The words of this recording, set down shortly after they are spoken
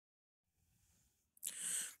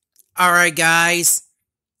Alright, guys.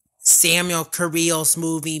 Samuel Carrillo's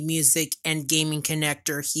movie, music, and gaming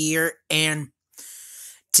connector here. And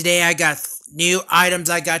today I got new items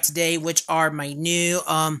I got today, which are my new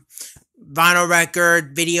vinyl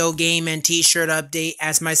record, video game, and t-shirt update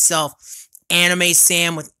as myself. Anime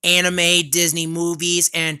Sam with anime, Disney movies,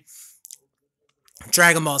 and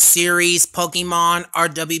Dragon Ball series, Pokemon,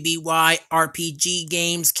 RWBY, RPG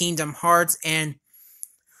games, Kingdom Hearts, and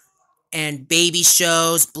baby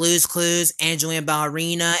shows, Blue's Clues, Angelina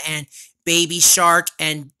Ballerina, and Baby Shark,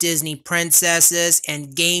 and Disney princesses,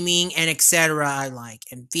 and gaming, and etc. I like,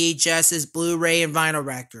 and VHSs, Blu-ray, and vinyl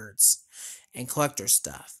records, and collector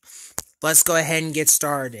stuff. Let's go ahead and get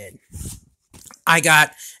started. I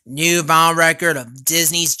got new vinyl record of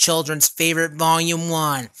Disney's Children's Favorite Volume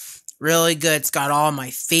 1. Really good. It's got all my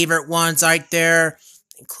favorite ones right there.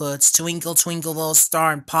 Includes Twinkle Twinkle Little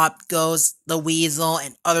Star and Pop Goes the Weasel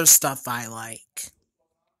and other stuff I like.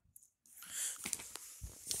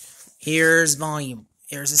 Here's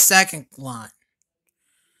the second one,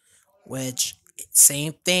 which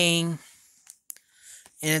same thing,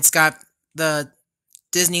 and it's got the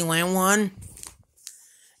Disneyland one,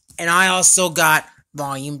 and I also got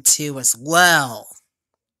volume 2 as well.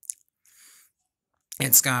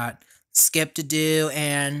 It's got Skip-to-Do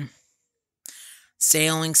and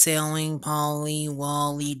Sailing, Polly,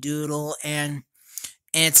 Wally, Doodle, and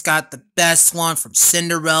it's got the best one from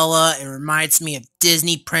Cinderella. It reminds me of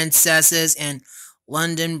Disney princesses and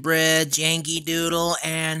London Bridge, Yankee Doodle,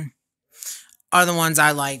 and other ones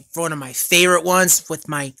I like. One of my favorite ones with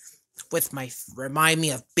my remind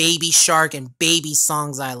me of Baby Shark and baby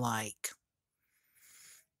songs I like.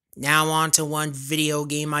 Now on to one video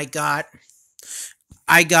game I got.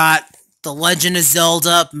 I got The Legend of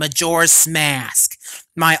Zelda Majora's Mask,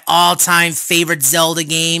 my all-time favorite Zelda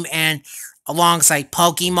game, and alongside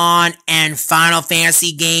Pokemon and Final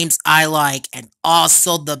Fantasy games I like, and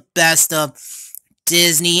also the best of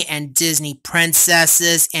Disney and Disney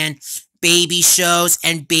princesses and baby shows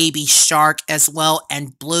and Baby Shark as well,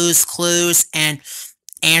 and Blue's Clues and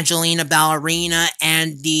Angelina Ballerina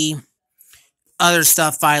and the other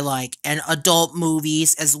stuff I like, and adult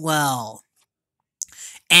movies as well,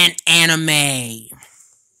 and anime.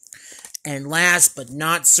 And last but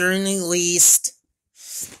not certainly least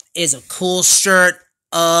is a cool shirt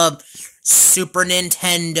of Super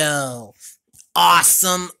Nintendo.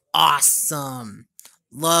 Awesome.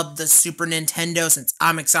 Love the Super Nintendo since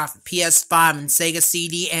I'm excited for PS5 and Sega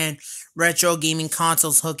CD and retro gaming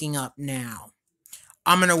consoles hooking up now.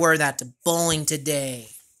 I'm going to wear that to bowling today.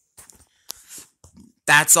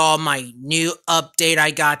 That's all my new update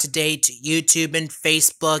I got today to YouTube and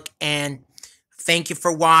Facebook, and thank you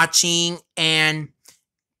for watching, and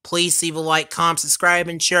please leave a like, comment, subscribe,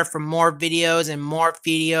 and share for more videos and more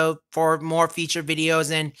feature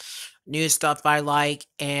videos and new stuff I like.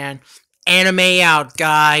 And anime out,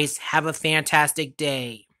 guys. Have a fantastic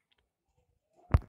day.